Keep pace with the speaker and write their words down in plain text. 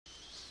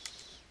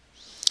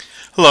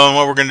Hello, and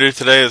what we're going to do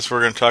today is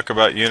we're going to talk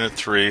about Unit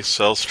 3,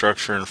 Cell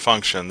Structure and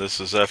Function. This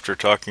is after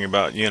talking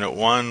about Unit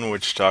 1,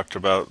 which talked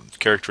about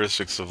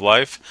characteristics of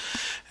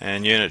life,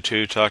 and Unit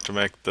 2 talked to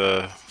make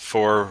the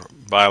four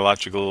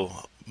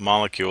biological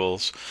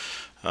molecules,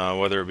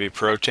 whether it be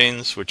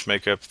proteins, which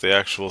make up the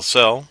actual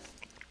cell,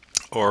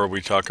 or we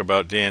talk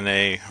about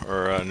DNA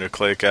or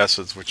nucleic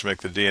acids, which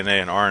make the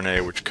DNA, and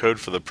RNA, which code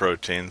for the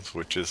proteins,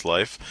 which is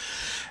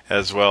life,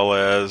 as well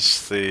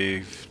as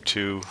the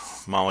two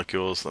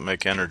molecules that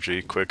make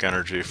energy, quick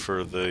energy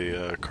for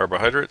the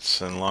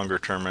carbohydrates and longer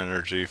term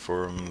energy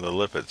for the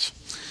lipids.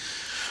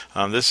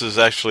 This is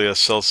actually a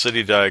cell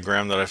city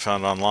diagram that I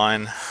found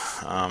online.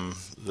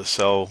 The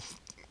cell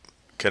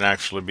can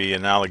actually be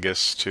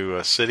analogous to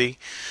a city,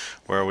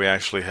 where we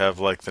actually have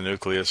like the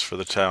nucleus for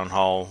the town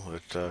hall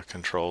that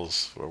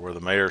controls where the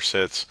mayor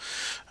sits.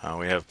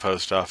 We have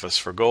post office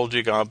for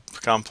Golgi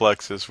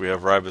complexes. We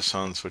have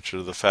ribosomes, which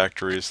are the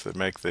factories that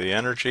make the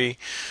energy.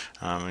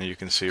 And you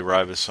can see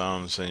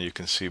ribosomes, and you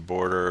can see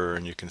border,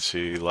 and you can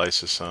see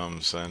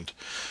lysosomes, and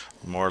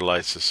more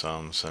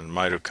lysosomes, and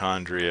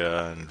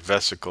mitochondria, and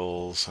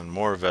vesicles, and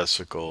more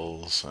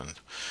vesicles,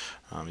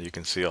 and you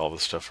can see all the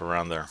stuff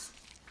around there.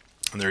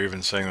 And they're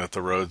even saying that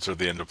the roads are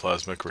the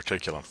endoplasmic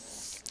reticulum.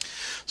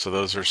 So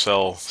those are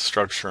cell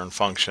structure and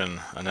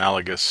function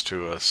analogous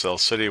to a cell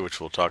city,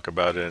 which we'll talk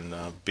about in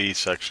B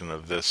section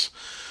of this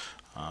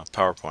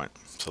PowerPoint.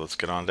 So let's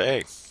get on to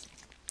A.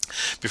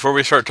 Before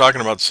we start talking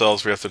about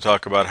cells, we have to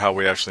talk about how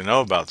we actually know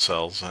about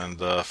cells. And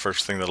the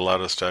first thing that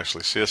allowed us to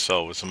actually see a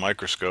cell was a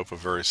microscope, a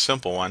very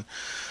simple one,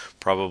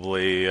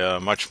 probably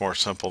much more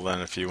simple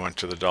than if you went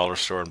to the dollar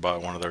store and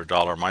bought one of their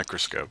dollar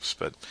microscopes.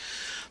 But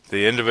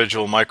the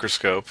individual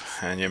microscope,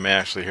 and you may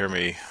actually hear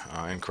me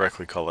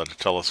incorrectly call it a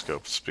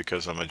telescope. It's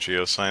because I'm a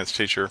geoscience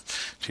teacher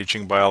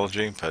teaching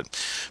biology,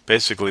 but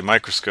basically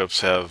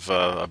microscopes have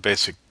a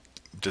basic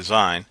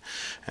design,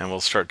 and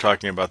we'll start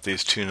talking about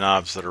these two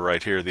knobs that are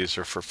right here. These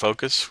are for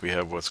focus. We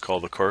have what's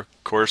called the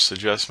coarse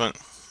adjustment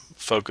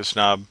focus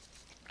knob.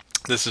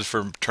 This is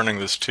for turning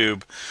this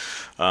tube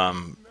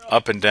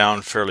up and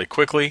down fairly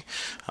quickly,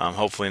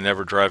 hopefully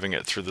never driving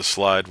it through the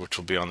slide, which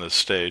will be on this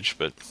stage,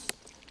 but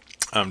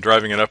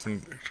driving it up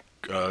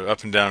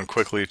and down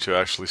quickly to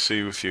actually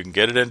see if you can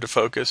get it into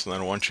focus. And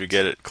then once you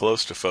get it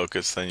close to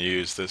focus, then you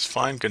use this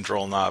fine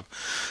control knob,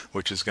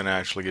 which is going to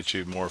actually get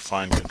you more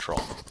fine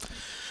control.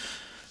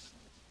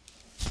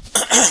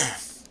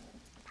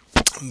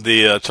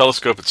 The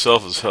telescope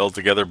itself is held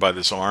together by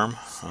this arm.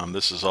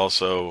 This is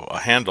also a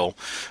handle,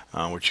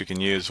 which you can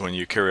use when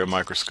you carry a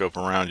microscope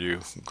around. You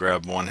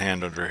grab one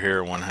hand under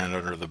here, one hand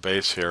under the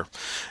base here,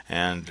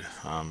 and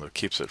it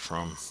keeps it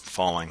from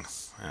falling,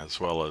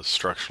 as well as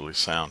structurally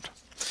sound.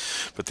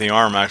 But the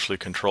arm actually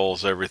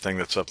controls everything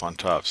that's up on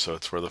top, so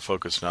it's where the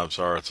focus knobs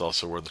are. It's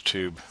also where the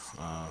tube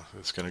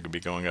is going to be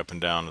going up and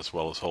down, as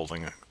well as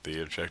holding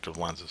the objective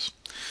lenses.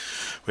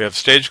 We have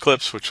stage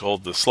clips, which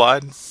hold the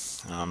slide,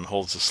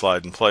 holds the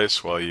slide in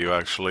place while you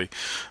actually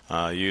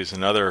use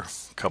another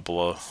couple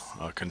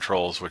of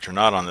controls, which are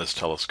not on this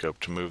telescope,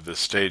 to move this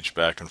stage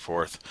back and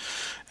forth,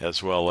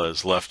 as well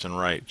as left and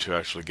right to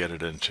actually get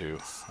it into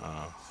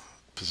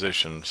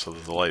position so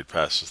that the light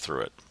passes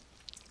through it.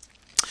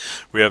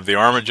 We have the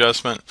arm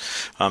adjustment.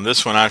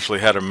 This one actually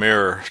had a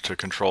mirror to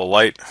control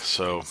light,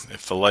 so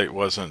if the light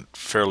wasn't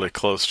fairly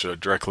close to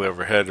directly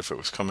overhead, if it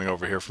was coming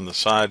over here from the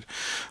side,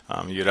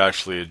 you'd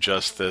actually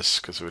adjust this,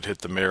 because it would hit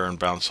the mirror and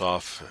bounce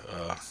off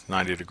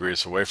 90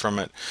 degrees away from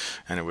it,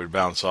 and it would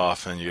bounce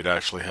off, and you'd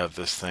actually have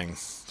this thing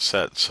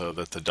set so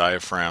that the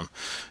diaphragm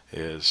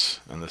is,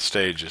 and the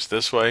stage is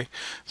this way,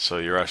 so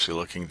you're actually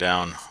looking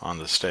down on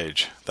the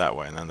stage that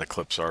way, and then the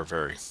clips are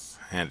very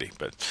handy.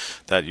 But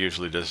that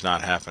usually does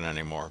not happen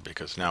anymore,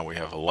 because now we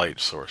have a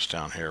light source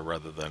down here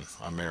rather than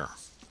a mirror.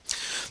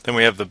 Then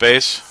we have the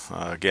base.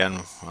 Again,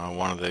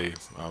 one of the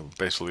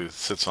basically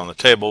sits on the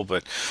table,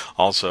 but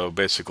also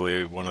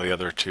basically one of the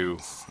other two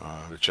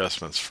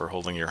adjustments for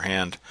holding your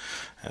hand,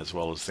 as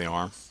well as the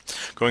arm.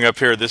 Going up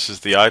here, this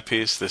is the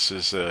eyepiece. This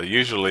is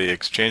usually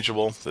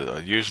exchangeable.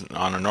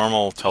 On a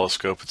normal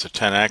telescope, it's a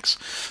 10x,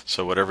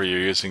 so whatever you're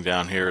using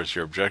down here is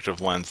your objective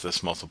lens.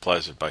 This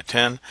multiplies it by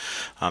 10.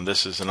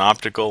 This is an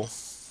optical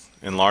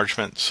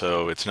enlargement,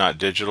 so it's not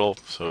digital,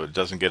 so it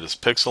doesn't get as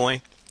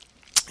pixely.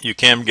 You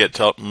can get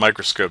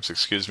microscopes,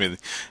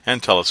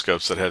 and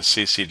telescopes that have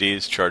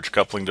CCDs, charge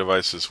coupling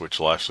devices, which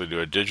will actually do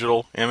a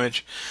digital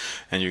image,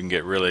 and you can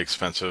get really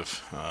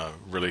expensive,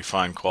 really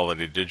fine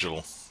quality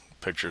digital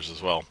pictures as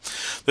well.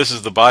 This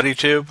is the body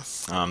tube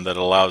that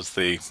allows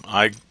the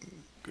eye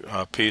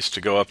piece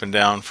to go up and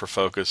down for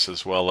focus,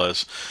 as well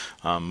as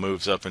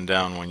moves up and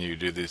down when you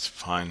do these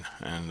fine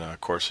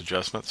and coarse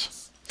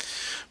adjustments.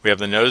 We have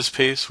the nose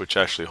piece, which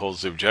actually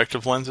holds the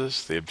objective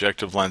lenses. The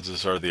objective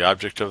lenses are the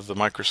object of the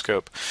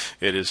microscope.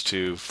 It is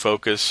to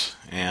focus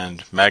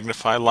and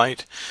magnify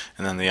light,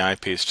 and then the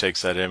eyepiece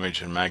takes that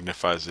image and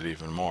magnifies it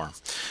even more.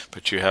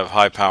 But you have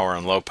high power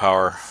and low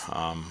power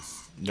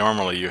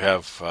Normally you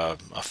have a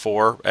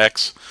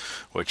 4x,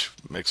 which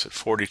makes it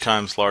 40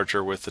 times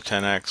larger with the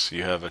 10x.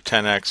 You have a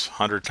 10x,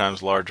 100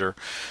 times larger.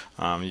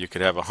 You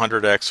could have a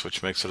 100x,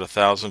 which makes it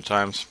 1,000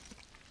 times.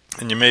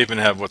 And you may even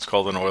have what's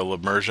called an oil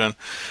immersion,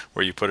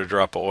 where you put a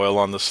drop of oil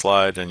on the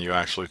slide and you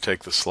actually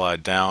take the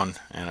slide down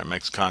and it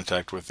makes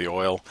contact with the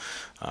oil,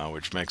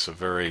 which makes a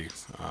very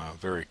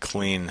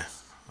clean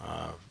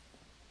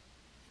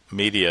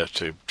media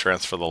to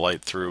transfer the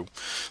light through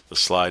the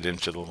slide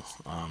into the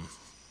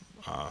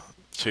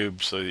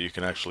tube so that you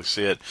can actually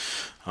see it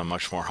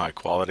much more high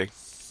quality.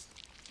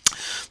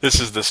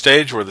 This is the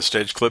stage where the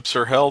stage clips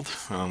are held,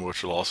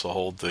 which will also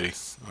hold the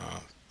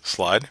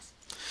slide.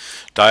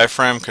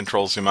 Diaphragm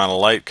controls the amount of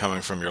light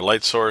coming from your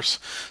light source,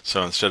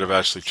 so instead of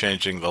actually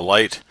changing the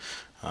light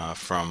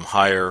from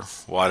higher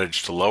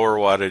wattage to lower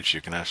wattage,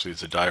 you can actually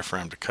use a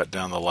diaphragm to cut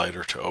down the light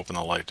or to open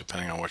the light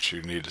depending on what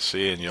you need to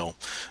see, and you'll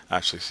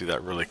actually see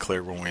that really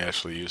clear when we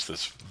actually use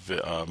this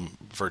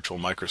virtual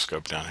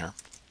microscope down here.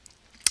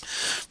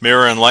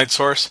 Mirror and light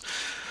source.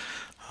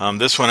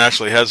 This one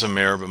actually has a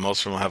mirror, but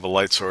most of them have a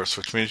light source,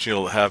 which means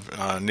you'll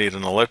need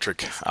an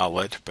electric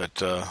outlet,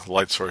 but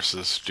light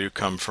sources do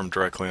come from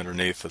directly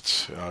underneath.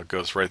 It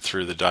goes right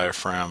through the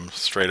diaphragm,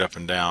 straight up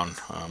and down,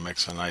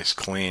 makes a nice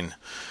clean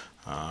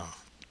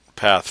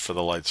path for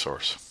the light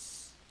source.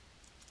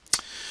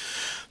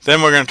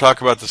 Then we're going to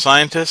talk about the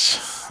scientists.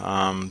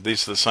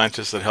 These are the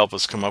scientists that help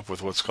us come up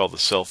with what's called the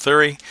cell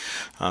theory.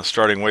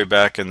 Starting way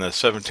back in the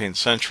 17th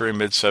century,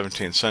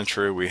 mid-17th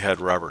century, we had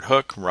Robert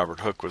Hooke.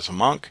 Robert Hooke was a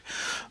monk.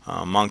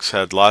 Monks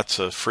had lots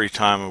of free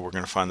time, and we're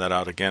going to find that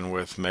out again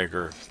with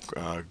Mendel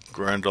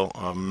Gregor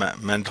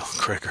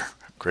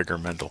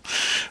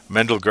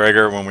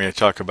when we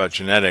talk about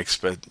genetics.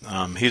 But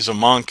he's a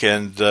monk,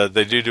 and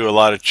they do a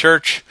lot of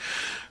church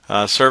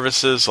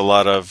services, a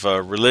lot of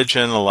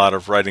religion, a lot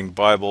of writing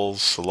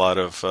Bibles, a lot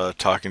of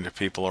talking to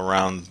people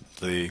around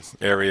the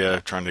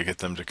area, trying to get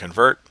them to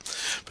convert.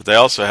 But they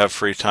also have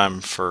free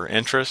time for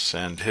interests,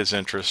 and his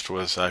interest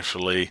was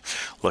actually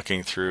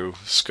looking through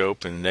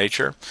scope in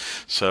nature.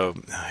 So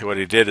what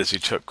he did is he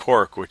took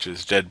cork, which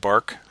is dead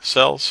bark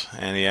cells,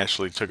 and he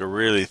actually took a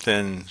really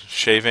thin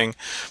shaving,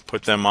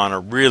 put them on a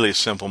really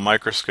simple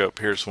microscope.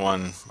 Here's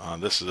one.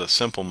 This is a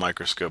simple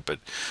microscope, but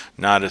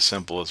not as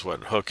simple as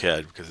what Hooke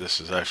had, because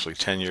this is actually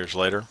 10 years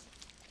later.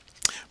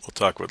 We'll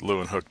talk what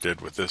Lewin Hooke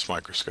did with this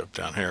microscope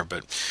down here,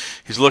 but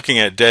he's looking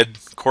at dead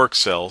cork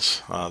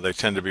cells. They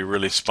tend to be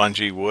really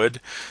spongy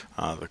wood.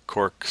 The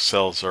cork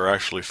cells are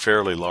actually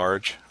fairly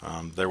large.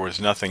 There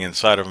was nothing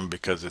inside of them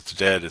because it's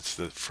dead. It's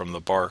from the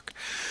bark.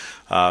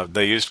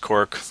 They used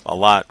cork a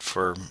lot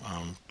for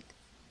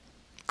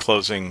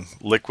closing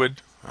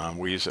liquid.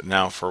 We use it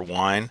now for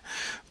wine,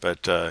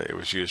 but it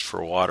was used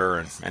for water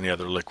and any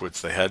other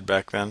liquids they had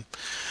back then.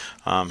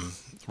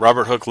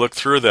 Robert Hooke looked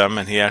through them,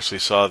 and he actually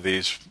saw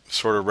these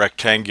sort of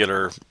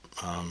rectangular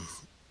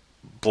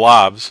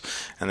blobs,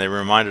 and they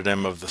reminded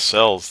him of the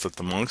cells that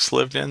the monks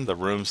lived in, the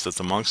rooms that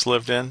the monks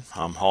lived in,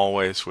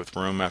 hallways with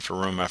room after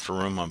room after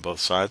room on both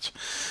sides.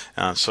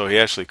 So he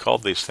actually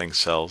called these things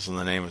cells, and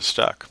the name is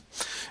stuck.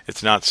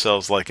 It's not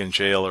cells like in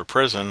jail or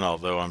prison,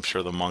 although I'm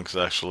sure the monks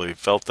actually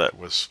felt that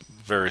was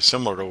very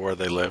similar to where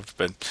they lived,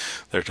 but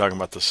they're talking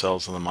about the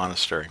cells in the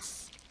monastery.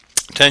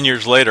 10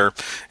 years later,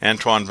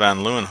 Antoine van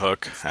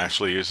Leeuwenhoek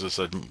actually uses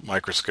a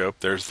microscope.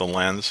 There's the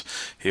lens.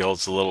 He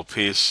holds a little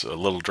piece, a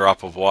little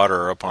drop of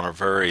water up on a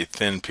very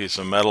thin piece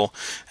of metal,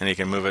 and he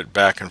can move it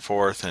back and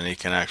forth, and he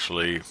can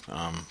actually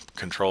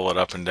control it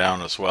up and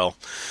down as well.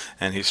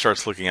 And he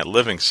starts looking at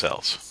living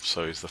cells.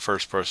 So he's the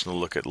first person to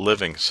look at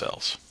living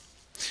cells.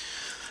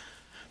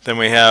 Then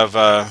we have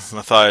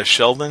Matthias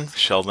Sheldon.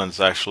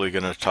 Sheldon's actually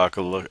going to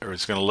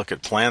he's going to look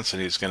at plants,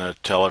 and he's going to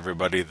tell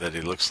everybody that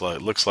he looks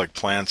like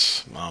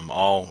plants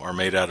all are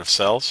made out of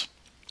cells.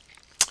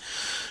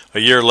 A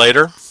year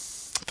later,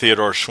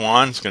 Theodore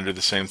Schwann is going to do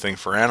the same thing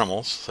for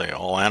animals, say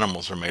all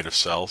animals are made of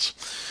cells.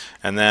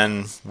 And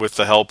then with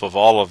the help of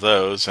all of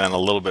those and a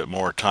little bit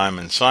more time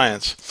in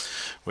science,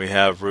 we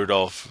have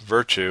Rudolf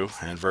Virchow,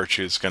 and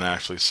Virchow is going to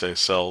actually say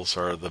cells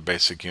are the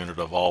basic unit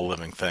of all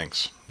living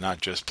things,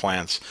 not just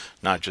plants,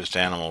 not just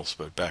animals,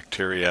 but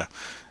bacteria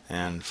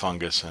and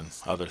fungus and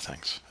other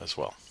things as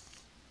well.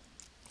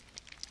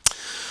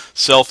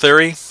 Cell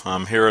theory,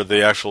 here are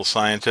the actual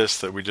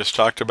scientists that we just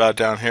talked about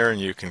down here,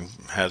 and you can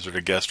hazard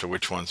a guess to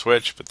which one's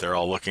which, but they're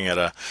all looking at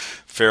a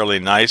fairly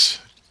nice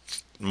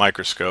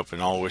microscope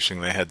and all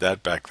wishing they had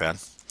that back then.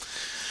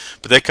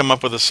 But they come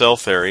up with a cell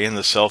theory, and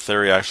the cell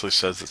theory actually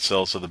says that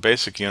cells are the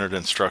basic unit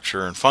in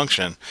structure and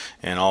function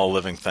in all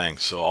living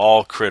things. So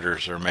all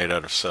critters are made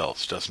out of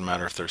cells. Doesn't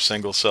matter if they're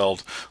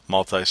single-celled,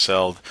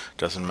 multi-celled,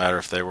 doesn't matter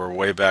if they were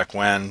way back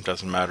when,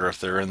 doesn't matter if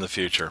they're in the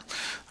future.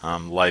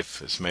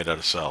 Life is made out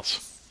of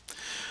cells.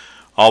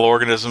 All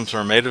organisms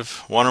are made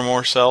of one or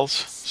more cells.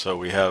 So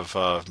we have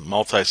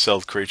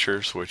multi-celled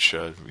creatures, which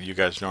you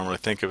guys normally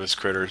think of as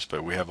critters,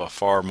 but we have a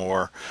far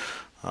more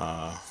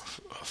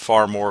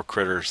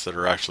critters that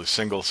are actually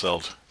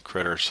single-celled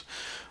critters,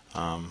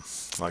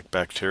 like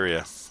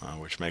bacteria,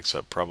 which makes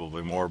up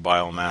probably more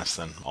biomass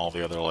than all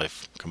the other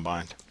life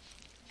combined.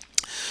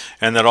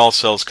 and that all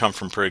cells come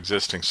from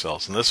pre-existing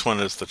cells. And this one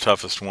is the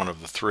toughest one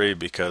of the three,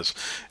 because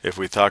if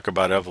we talk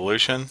about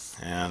evolution,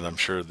 and I'm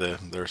sure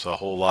that there's a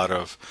whole lot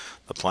of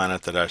the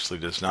planet that actually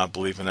does not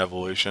believe in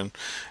evolution,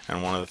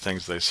 and one of the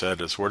things they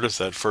said is, where does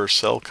that first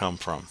cell come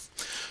from?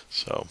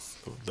 So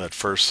that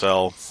first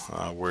cell,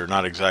 we're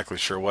not exactly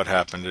sure what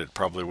happened. It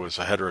probably was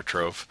a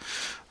heterotroph.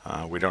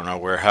 We don't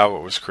know how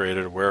it was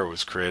created, where it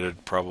was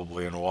created,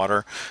 probably in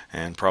water,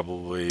 and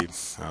probably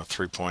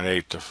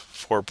 3.8 to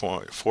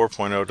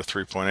 4.0 to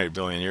 3.8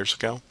 billion years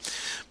ago.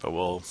 But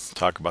we'll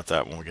talk about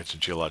that when we get to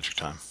geologic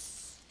time.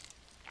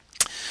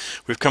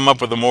 We've come up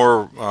with a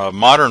more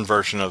modern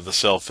version of the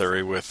cell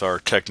theory with our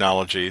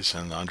technologies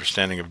and the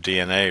understanding of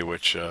DNA,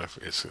 which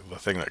is the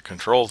thing that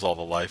controls all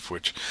the life,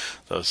 which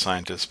those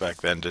scientists back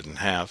then didn't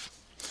have.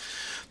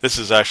 This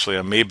is actually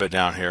amoeba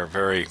down here.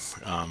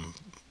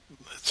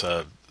 It's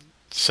a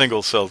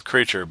single-celled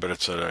creature, but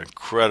it's an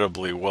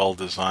incredibly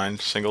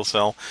well-designed single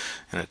cell,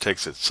 and it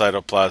takes its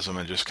cytoplasm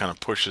and just kind of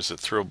pushes it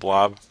through a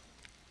blob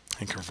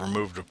and can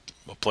move to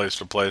place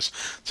to place.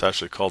 It's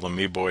actually called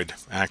amoeboid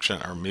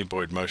action or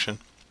amoeboid motion.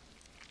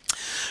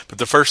 But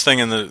the first thing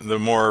in the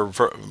more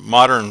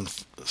modern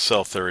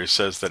cell theory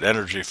says that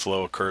energy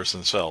flow occurs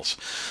in cells.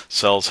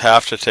 Cells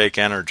have to take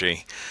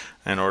energy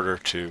in order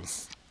to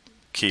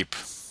keep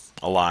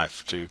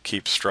alive, to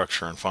keep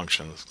structure and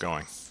function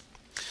going.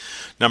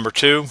 Number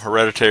two,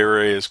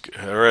 hereditary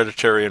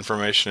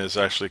information is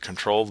actually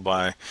controlled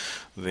by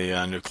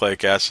the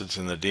nucleic acids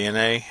in the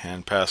DNA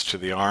and passed to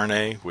the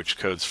RNA, which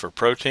codes for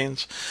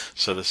proteins.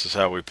 So this is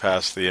how we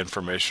pass the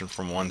information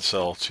from one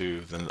cell to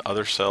the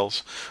other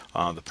cells,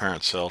 the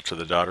parent cell to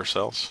the daughter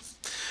cells.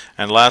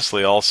 And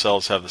lastly, all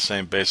cells have the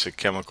same basic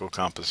chemical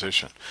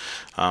composition.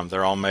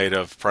 They're all made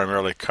of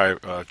primarily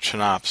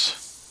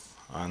chanops,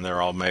 and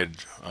they're all made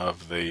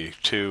of the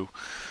two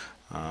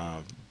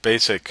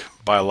basic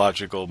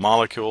biological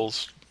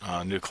molecules,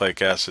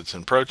 nucleic acids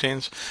and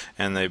proteins,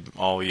 and they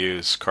all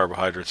use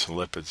carbohydrates and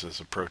lipids as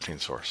a protein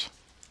source.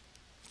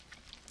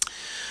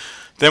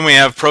 Then we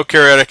have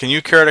prokaryotic and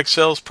eukaryotic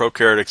cells.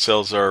 Prokaryotic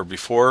cells are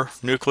before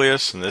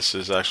nucleus, and this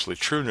is actually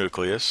true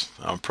nucleus.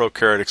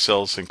 Prokaryotic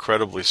cells,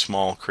 incredibly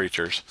small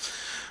creatures.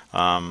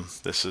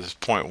 This is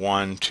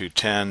 0.1 to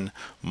 10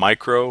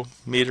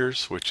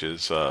 micrometers, which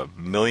is a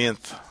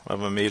millionth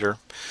of a meter.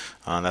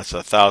 That's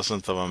a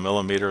thousandth of a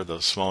millimeter,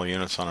 those small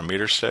units on a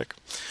meter stick.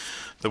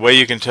 The way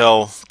you can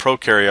tell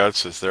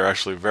prokaryotes is they're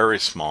actually very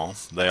small.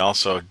 They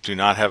also do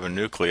not have a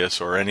nucleus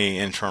or any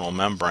internal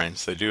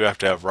membranes. They do have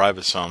to have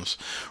ribosomes.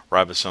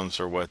 Ribosomes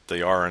are what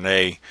the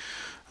RNA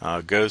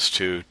goes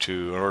to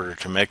in order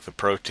to make the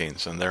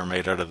proteins, and they're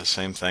made out of the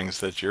same things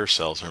that your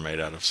cells are made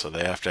out of. So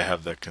they have to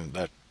have that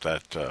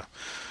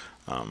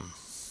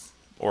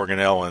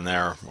organelle in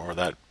there, or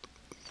that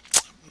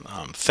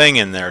thing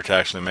in there to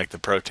actually make the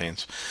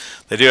proteins.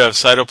 They do have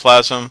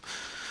cytoplasm.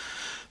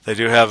 They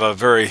do have a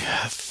very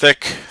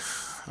thick,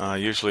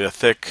 usually a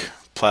thick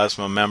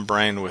plasma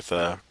membrane with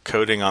a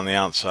coating on the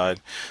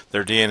outside.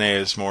 Their DNA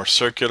is more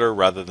circular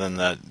rather than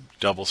that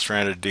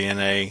double-stranded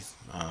DNA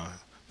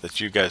that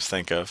you guys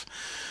think of.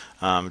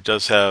 It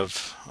does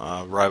have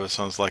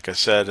ribosomes, like I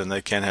said, and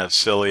they can have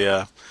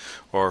cilia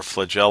or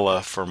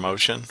flagella for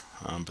motion,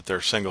 but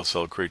they're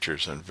single-celled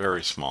creatures and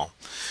very small.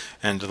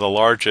 And the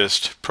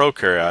largest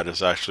prokaryote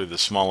is actually the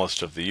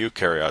smallest of the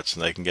eukaryotes,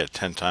 and they can get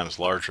 10 times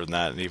larger than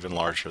that and even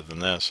larger than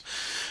this.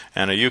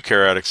 And a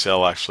eukaryotic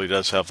cell actually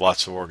does have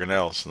lots of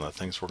organelles, and the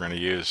things we're going to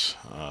use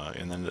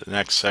in the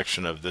next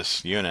section of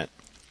this unit.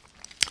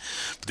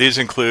 But these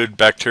include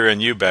bacteria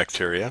and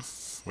eubacteria,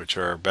 which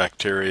are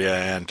bacteria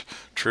and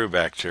true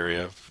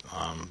bacteria,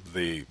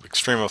 the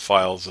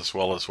extremophiles as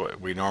well as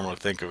what we normally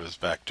think of as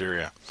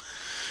bacteria.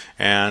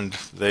 And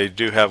they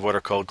do have what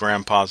are called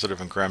gram-positive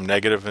and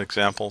gram-negative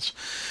examples.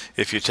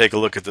 If you take a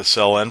look at the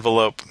cell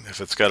envelope, if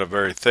it's got a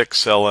very thick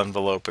cell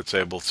envelope, it's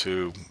able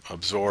to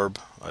absorb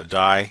a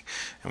dye,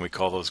 and we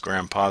call those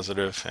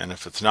gram-positive. And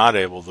if it's not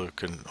able to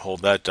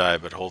hold that dye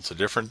but holds a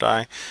different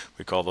dye,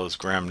 we call those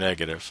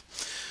gram-negative.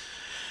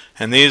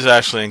 And these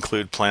actually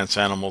include plants,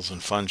 animals,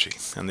 and fungi.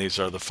 And these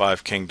are the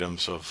 5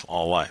 kingdoms of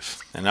all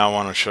life. And now I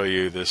want to show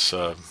you this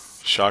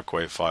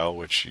shockwave file,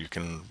 which you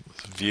can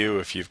view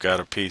if you've got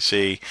a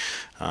PC.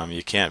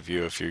 You can't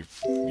view if you're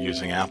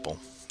using Apple.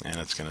 And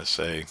it's going to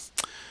say,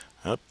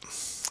 oh,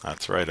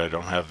 that's right, I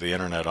don't have the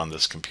internet on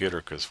this computer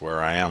because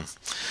where I am.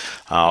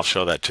 I'll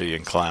show that to you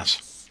in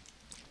class.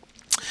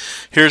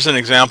 Here's an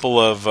example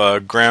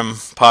of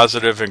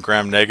gram-positive and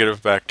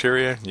gram-negative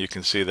bacteria. You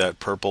can see that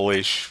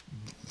purplish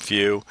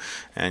view,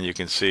 and you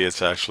can see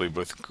it's actually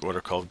with what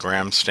are called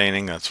gram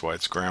staining. That's why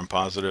it's gram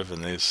positive,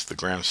 and the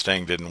gram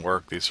staining didn't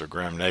work. These are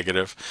gram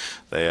negative.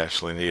 They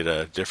actually need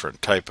a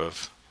different type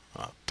of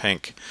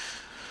pink.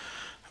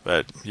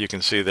 But you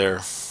can see there,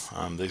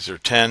 these are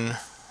 10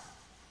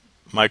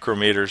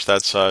 micrometers,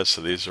 that size,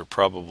 so these are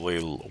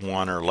probably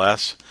 1 or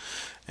less.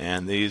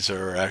 and these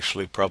are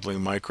actually probably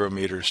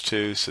micrometers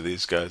too, so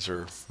these guys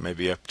are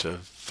maybe up to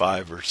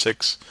 5 or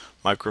 6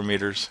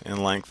 micrometers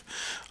in length.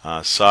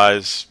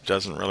 Size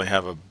doesn't really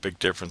have a big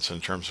difference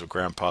in terms of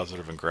gram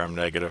positive and gram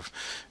negative.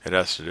 It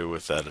has to do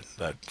with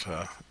that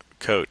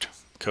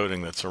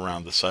coating that's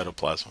around the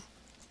cytoplasm.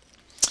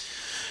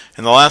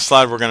 And the last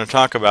slide we're going to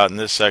talk about in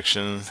this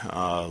section,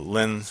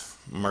 Lynn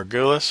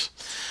Margulis.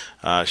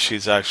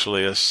 She's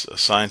actually a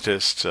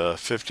scientist,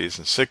 50s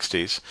and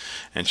 60s,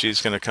 and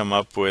she's going to come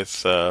up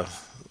with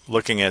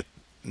looking at,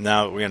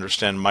 now that we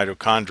understand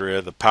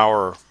mitochondria, the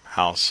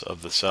powerhouse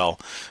of the cell,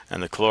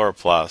 and the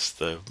chloroplast,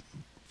 the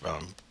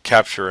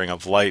capturing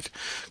of light,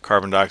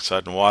 carbon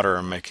dioxide, and water,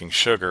 and making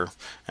sugar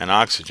and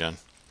oxygen.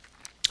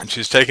 And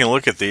she's taking a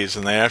look at these,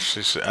 and they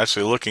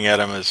actually looking at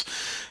them as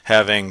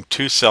having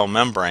 2 cell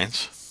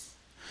membranes,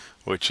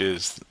 which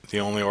is the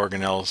only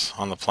organelles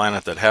on the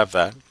planet that have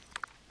that.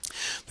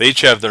 They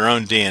each have their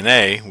own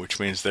DNA, which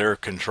means they're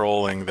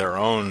controlling their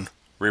own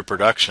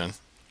reproduction.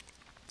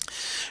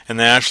 And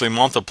they actually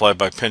multiply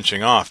by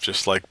pinching off,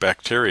 just like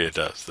bacteria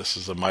does. This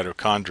is the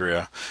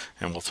mitochondria,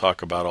 and we'll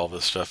talk about all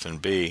this stuff in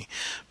B.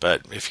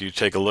 But if you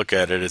take a look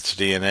at it, its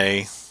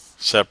DNA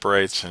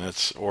separates, and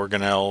its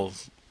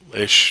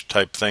organelle-ish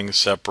type things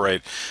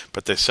separate,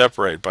 but they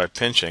separate by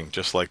pinching,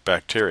 just like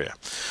bacteria.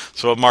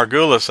 So what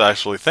Margulis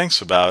actually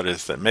thinks about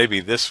is that maybe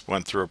this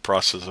went through a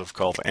process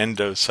called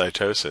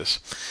endocytosis,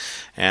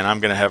 and I'm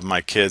going to have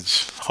my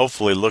kids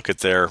hopefully look at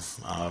their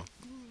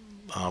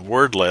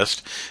word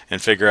list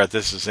and figure out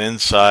this is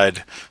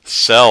inside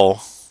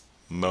cell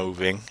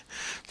moving.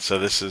 So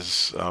this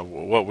is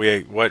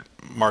what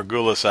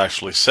Margulis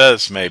actually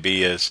says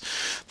maybe is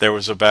there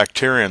was a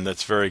bacterium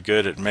that's very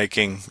good at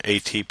making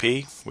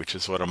ATP, which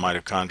is what a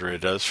mitochondria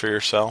does for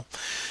your cell,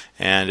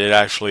 and it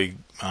actually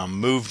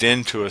moved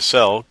into a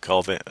cell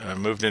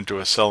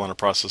in a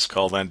process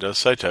called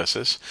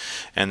endocytosis,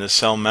 and the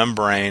cell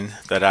membrane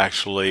that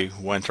actually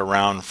went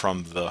around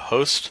from the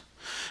host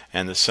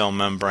and the cell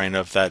membrane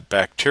of that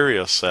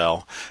bacterial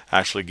cell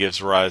actually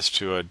gives rise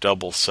to a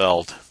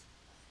double-celled,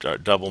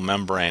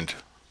 double-membraned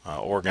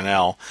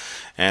organelle,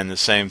 and the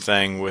same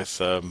thing with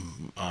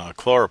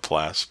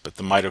chloroplast. But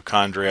the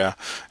mitochondria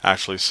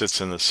actually sits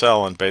in the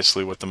cell, and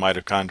basically what the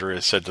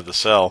mitochondria said to the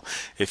cell,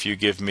 if you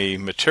give me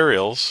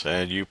materials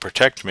and you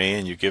protect me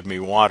and you give me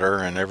water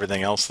and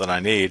everything else that I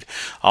need,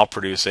 I'll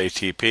produce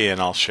ATP and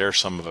I'll share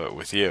some of it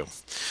with you.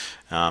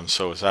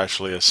 So it's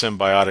actually a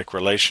symbiotic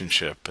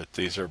relationship, but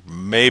these are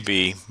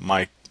maybe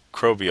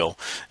microbial,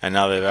 and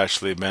now they've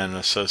actually been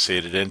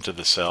associated into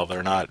the cell.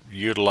 They're not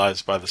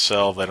utilized by the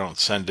cell. They don't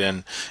send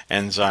in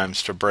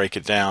enzymes to break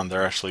it down.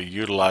 They're actually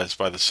utilized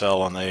by the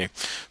cell, and they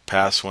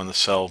pass when the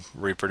cell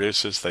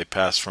reproduces. They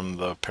pass from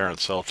the parent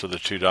cell to the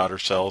 2 daughter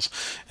cells,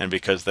 and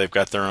because they've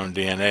got their own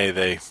DNA,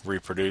 they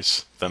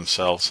reproduce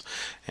themselves,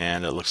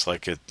 and it looks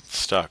like it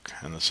stuck.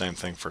 And the same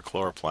thing for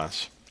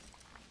chloroplasts.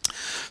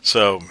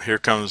 So here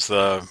comes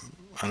the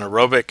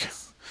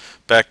anaerobic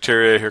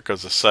bacteria, here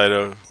goes the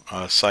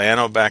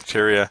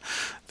cyanobacteria.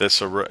 This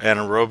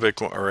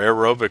anaerobic or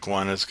aerobic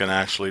one is going to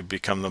actually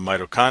become the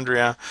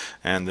mitochondria,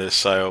 and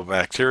this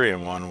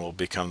cyanobacterium one will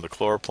become the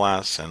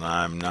chloroplasts, and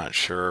I'm not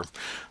sure.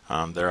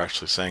 They're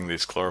actually saying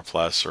these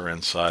chloroplasts are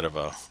inside of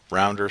a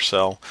rounder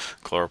cell.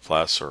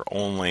 Chloroplasts are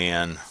only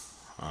in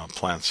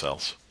plant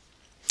cells.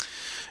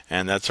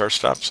 And that's our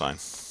stop sign.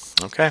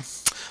 Okay.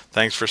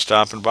 Thanks for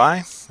stopping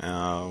by.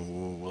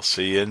 We'll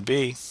see you in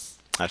B.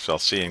 Actually, I'll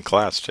see you in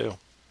class too.